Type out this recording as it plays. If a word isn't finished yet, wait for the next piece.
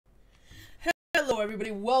Hello everybody,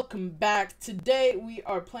 welcome back. Today we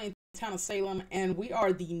are playing Town of Salem and we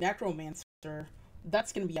are the Necromancer.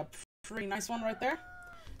 That's going to be a pretty nice one right there.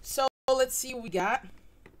 So let's see what we got.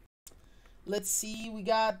 Let's see, we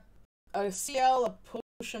got a CL, a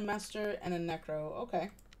Potion Master, and a Necro. Okay.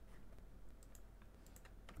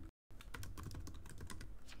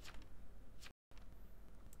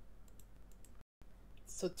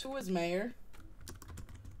 So 2 is Mayor.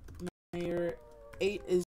 Mayor, 8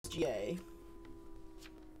 is GA.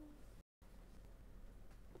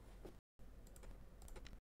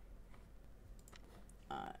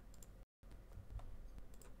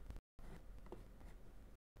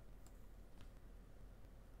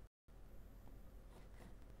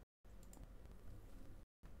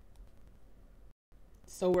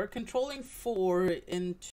 So we're controlling 4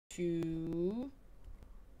 into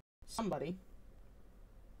somebody.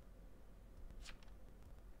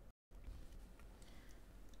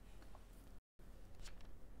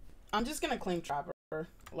 I'm just gonna claim Trapper,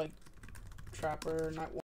 like Trapper, Night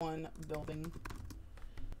 1 building.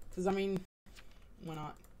 Because, I mean, why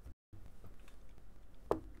not?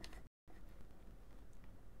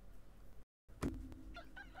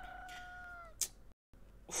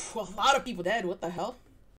 A lot of people dead, what the hell?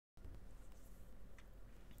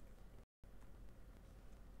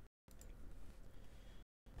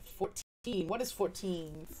 What is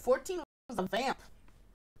 14? 14 was a vamp.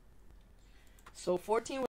 So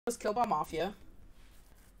 14 was killed by Mafia.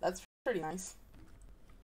 That's pretty nice.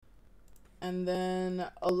 And then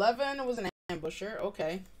 11 was an ambusher.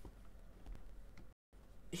 Okay.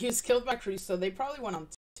 He was killed by Cruz, so they probably went on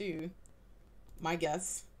 2. My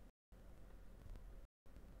guess.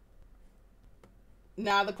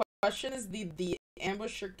 Now the question is, the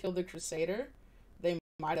ambusher killed the Crusader? They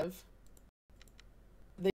might have.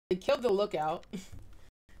 They killed the lookout.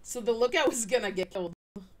 So the lookout was gonna get killed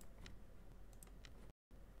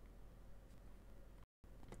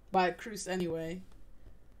by Cruz anyway.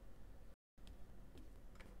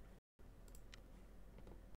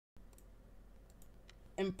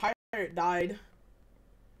 And Pirate died.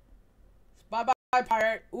 Bye bye,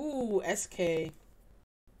 Pirate. Ooh, SK.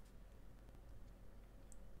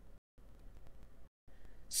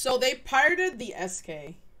 So they pirated the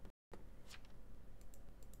SK.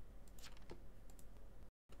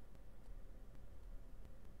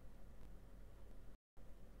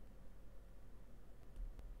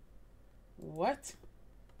 What?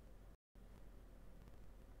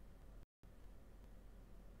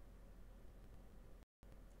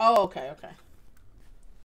 Oh, okay, okay.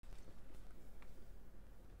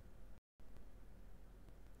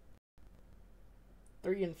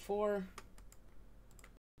 Three and 4.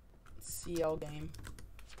 CL game.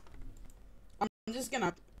 I'm just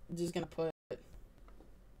gonna put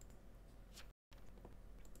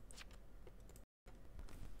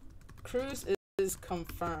Cruz is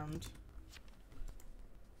confirmed.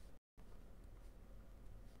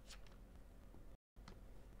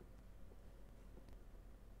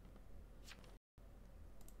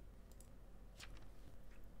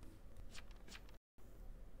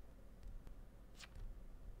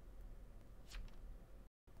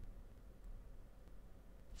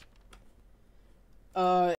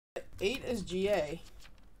 Uh, 8 is GA.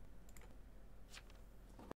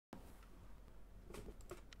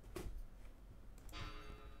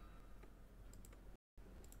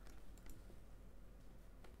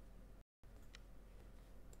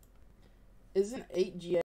 Isn't 8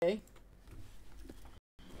 GA?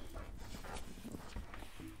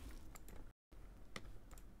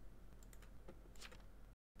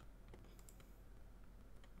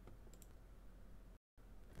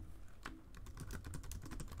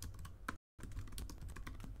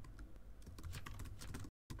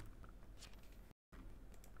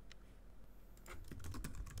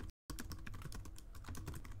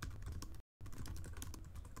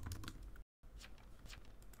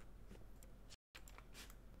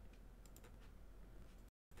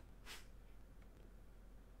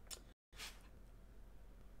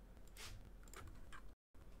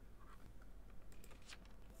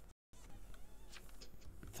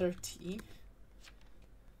 $13.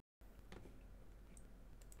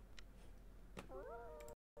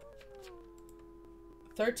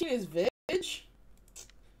 $13 is Vig?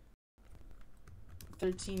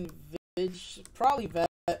 13 Vig, probably Vet.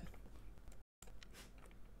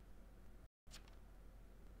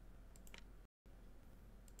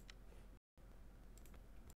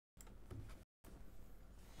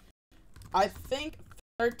 I think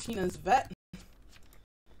 13 is Vet.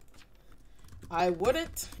 I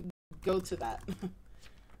wouldn't go to that.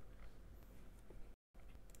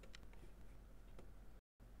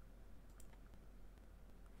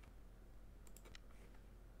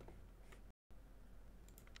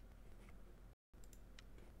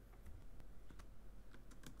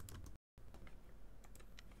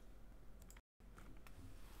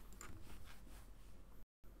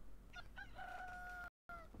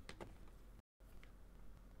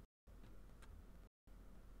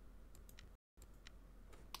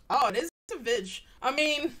 Oh, it is a Vidge. I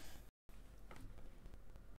mean,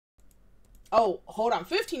 oh, hold on.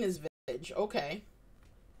 15 is Vidge. Okay.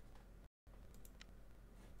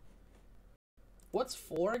 What's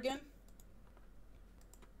 4 again?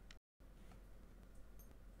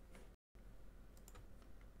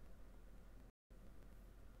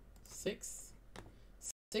 Six.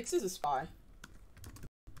 6 is a spy.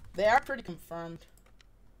 They are pretty confirmed.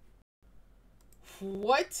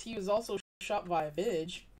 What? He was also shot by a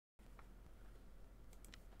Vidge.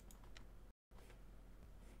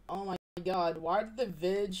 Oh my god, why did the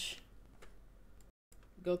Vidge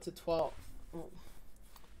go to 12? Oh.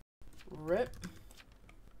 Rip.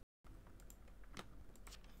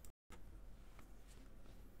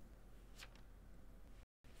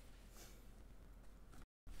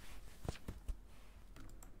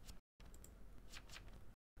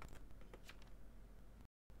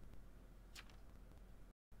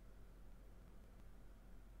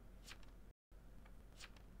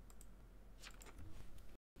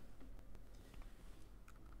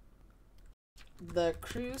 The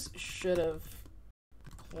crews should have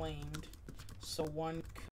claimed, so 1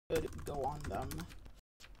 could go on them.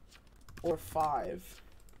 Or 5.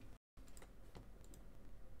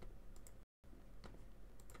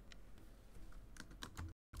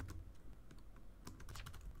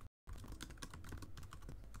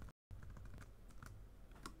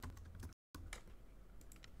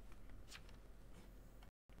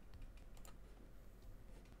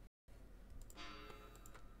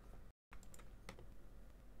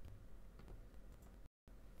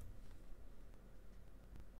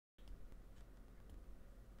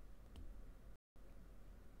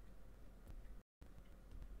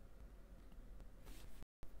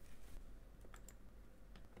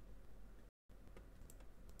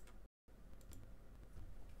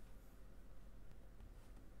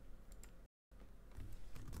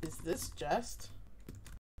 Is this just?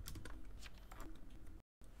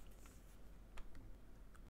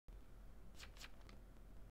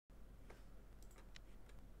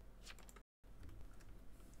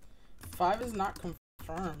 Five is not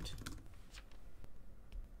confirmed.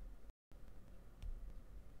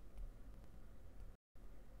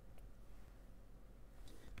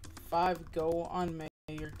 Five go on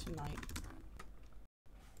mayor tonight.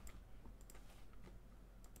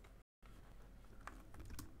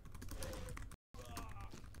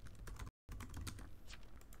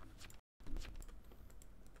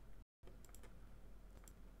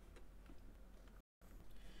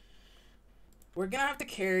 We're gonna have to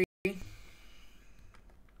carry.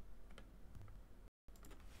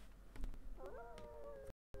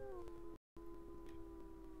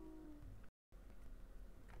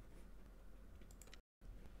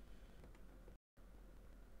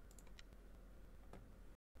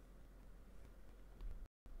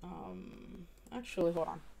 Actually, hold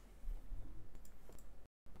on.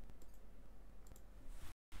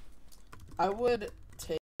 I would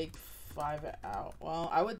take 5 out. Well,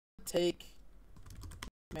 I would take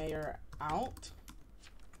mayor out.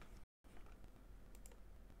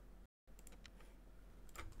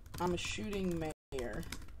 I'm shooting mayor.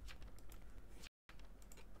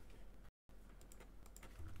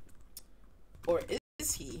 Or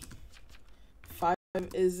is he? 5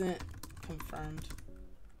 isn't confirmed.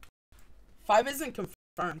 5 isn't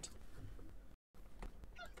confirmed.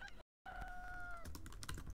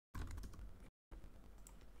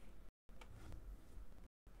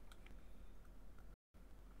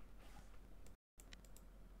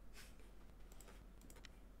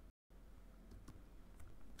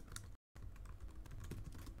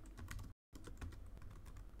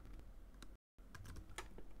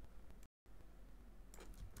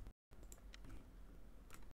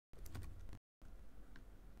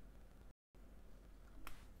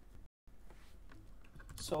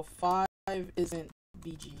 So 5 isn't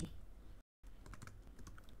BG.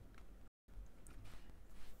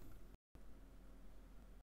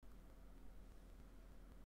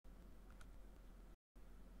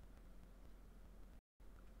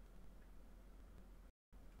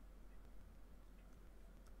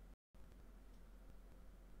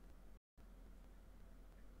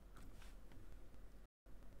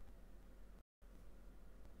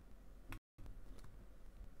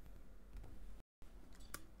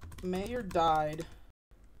 Mayor died.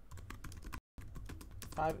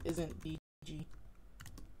 5 isn't BG.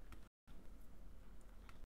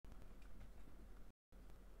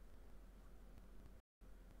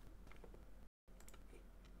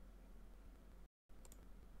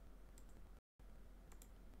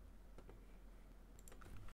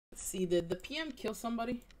 Let's see, did the PM kill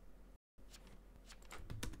somebody?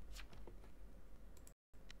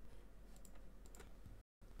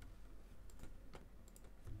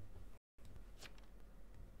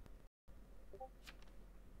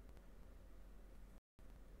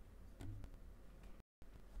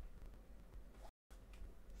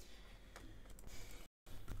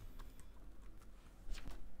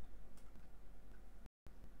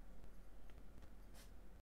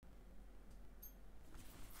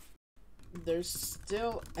 There's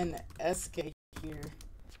still an SK here.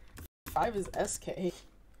 5 is SK.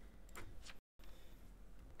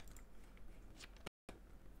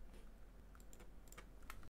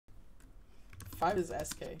 Five is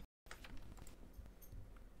SK.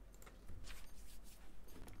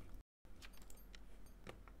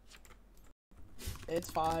 It's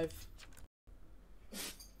 5.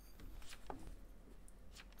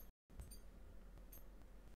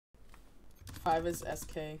 Five is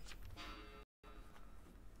SK.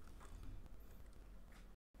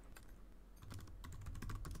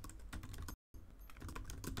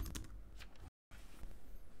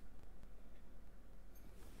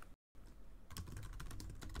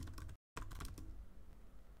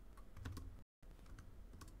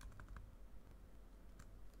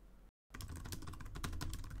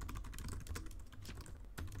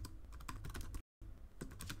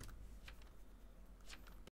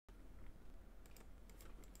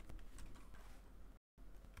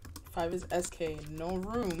 Five is SK. No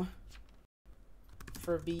room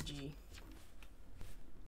for VG.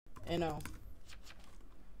 NO.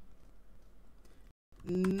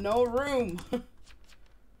 No room.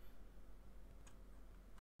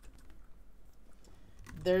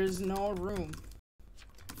 There's no room.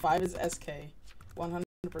 5 is SK. 100%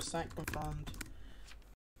 confirmed.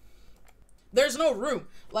 There's no room.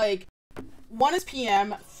 Like, 1 is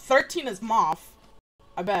PM. 13 is MOF.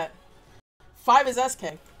 I bet. 5 is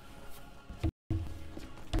SK.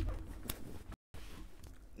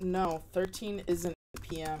 No, 13 isn't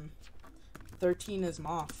PM. 13 is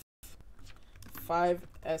MOF. 5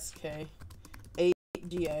 SK. 8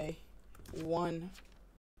 GA. 1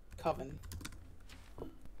 Coven.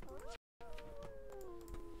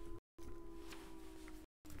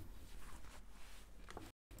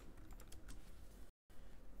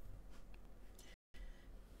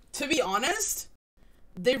 To be honest,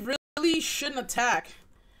 they really shouldn't attack.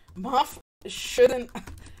 MOF shouldn't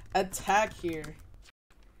attack here.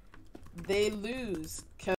 They lose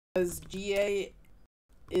because GA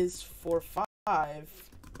is for 5,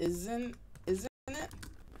 isn't it?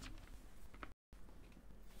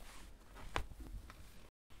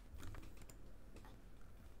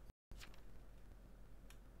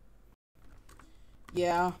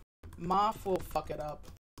 Yeah, MOF will fuck it up.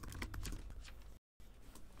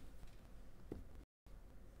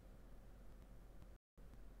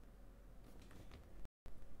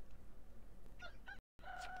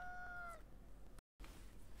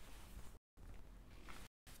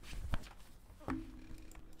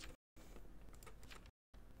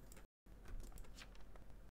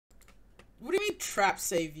 What do you mean trap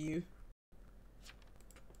save you?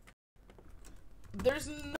 There's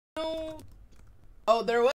no... Oh,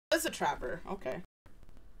 there was a trapper. Okay.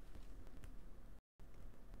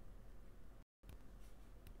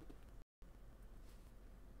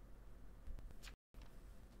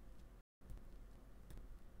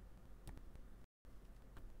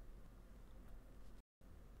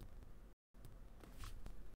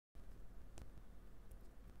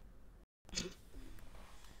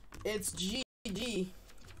 It's GG.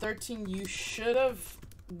 13, you should have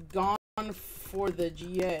gone for the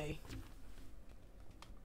GA.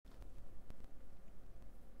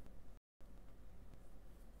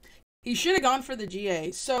 He should have gone for the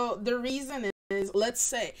GA. So the reason is, let's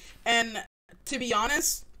say, and to be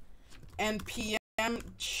honest, and PM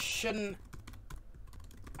shouldn't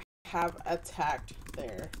have attacked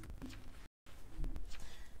there.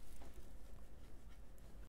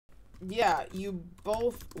 Yeah, you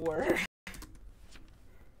both were.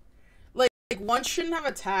 like one shouldn't have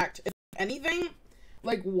attacked. If anything,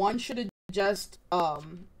 like one should have just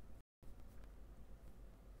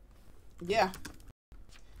yeah.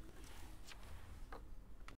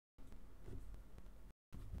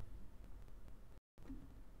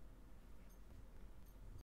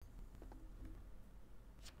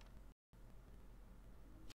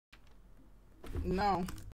 No.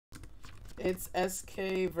 It's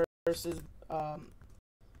SK versus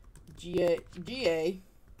GA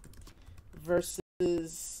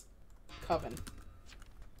versus Coven.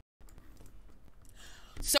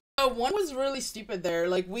 So one was really stupid there.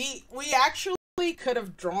 Like we actually could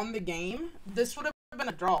have drawn the game. This would have been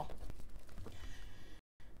a draw.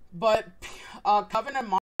 But Coven and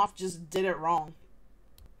Mafia just did it wrong.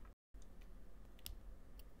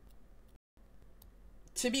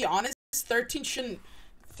 To be honest, 13 shouldn't.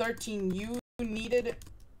 13, you needed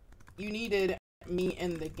me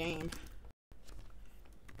in the game.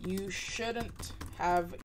 You shouldn't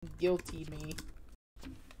have guilty me.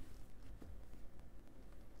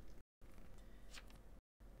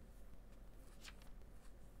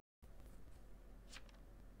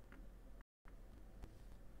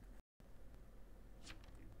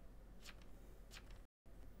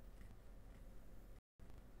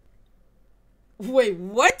 Wait,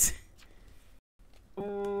 what?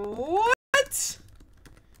 What?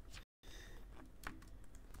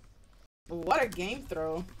 What a game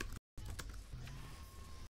throw.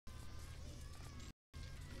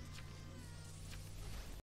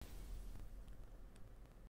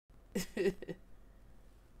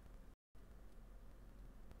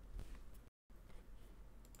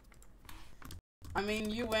 I mean,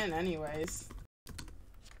 you win anyways.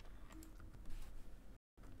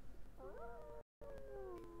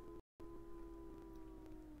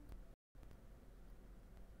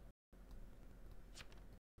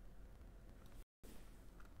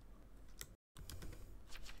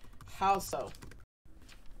 How so?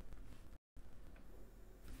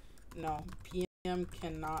 No, PM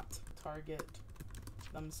cannot target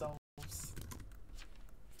themselves.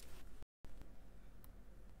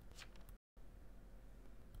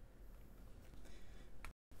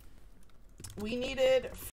 We needed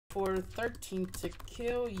for 13 to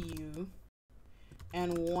kill you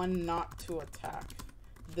and 1 not to attack.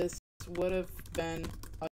 This would have been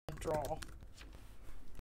a draw.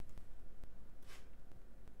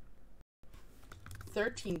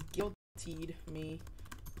 13 guiltied me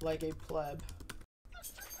like a pleb.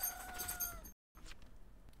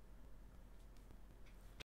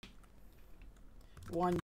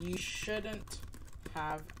 One, you shouldn't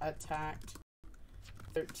have attacked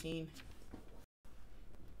 13.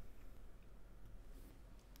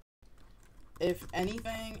 If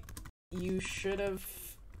anything, you should have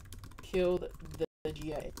killed the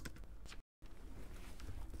GA.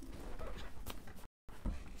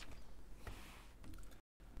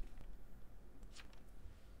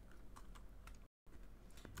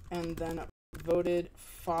 And then voted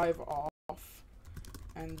 5 off.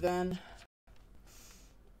 And then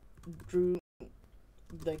drew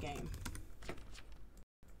the game.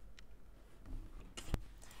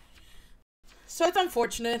 So it's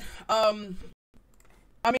unfortunate. I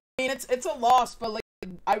mean, it's a loss, but like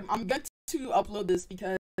I'm going to upload this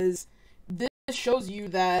because this shows you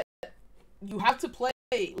that you have to play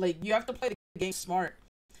the game smart,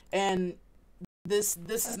 and this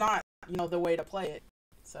is not, you know, the way to play it.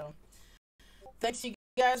 So thanks you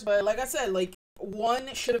guys, but like I said, like,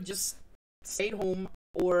 one should have just stayed home,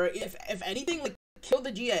 or if anything, like, killed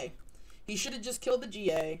the GA. He should have just killed the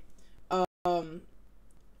GA.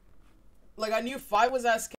 Like, I knew 5 was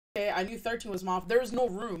SK, I knew 13 was Moth. There was no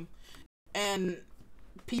room, and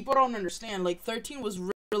people don't understand. Like, 13 was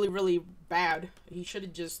really bad. He should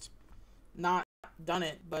have just not done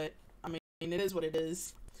it, but I mean, it is what it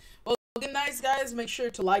is. Well, good night, guys. Make sure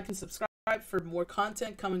to like and subscribe for more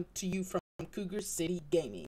content coming to you from Cougar City Gaming.